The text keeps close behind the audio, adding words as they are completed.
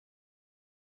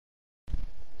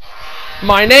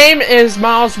My name is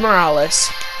Miles Morales.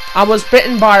 I was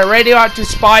bitten by a radioactive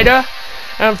spider,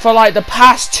 and for like the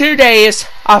past 2 days,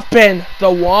 I've been the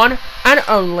one and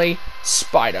only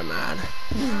Spider-Man.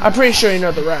 I'm pretty sure you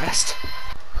know the rest.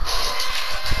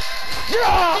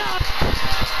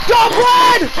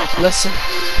 Goblin! Listen,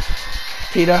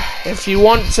 Peter, if you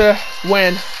want to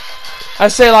win, I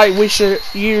say like we should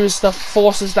use the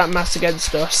forces that mass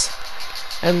against us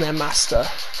and their master.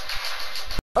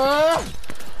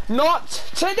 Not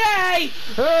today!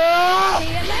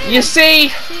 You see,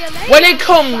 when it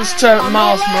comes to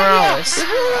Miles Morales,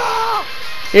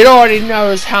 it already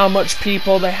knows how much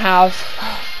people they have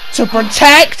to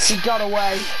protect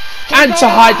and to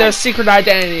hide their secret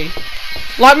identity.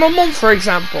 Like my mum, for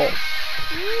example.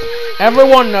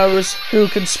 Everyone knows who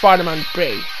can Spider-Man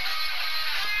be.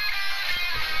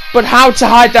 But how to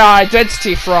hide their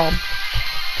identity from?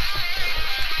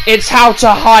 It's how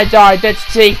to hide their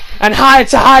identity and how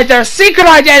to hide their secret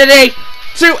identity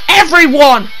to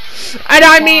everyone! And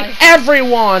I mean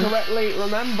everyone! Correctly,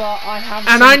 remember, I have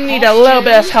and I need a little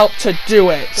bit of help to do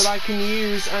it. That I can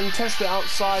use and test it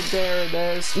outside. There it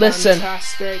is. Listen,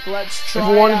 fantastic. Let's try if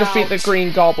we want to it defeat out. the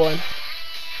Green Goblin,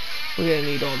 we're gonna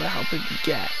need all the help we can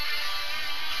get.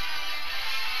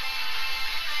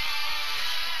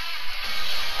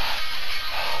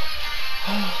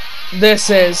 This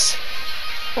is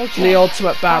the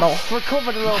ultimate battle. I've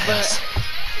recovered a little bit.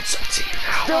 It's up to you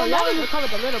now. Oh, you haven't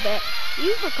recovered a little bit.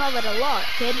 You've recovered a lot,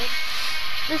 kid.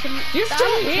 Listen, You're I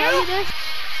still didn't here? tell you this.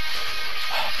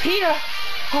 Peter!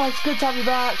 Oh, it's good to have you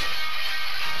back.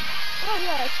 Oh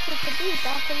yeah, it's good to be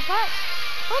back in fact.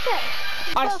 Okay.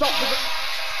 I stopped the...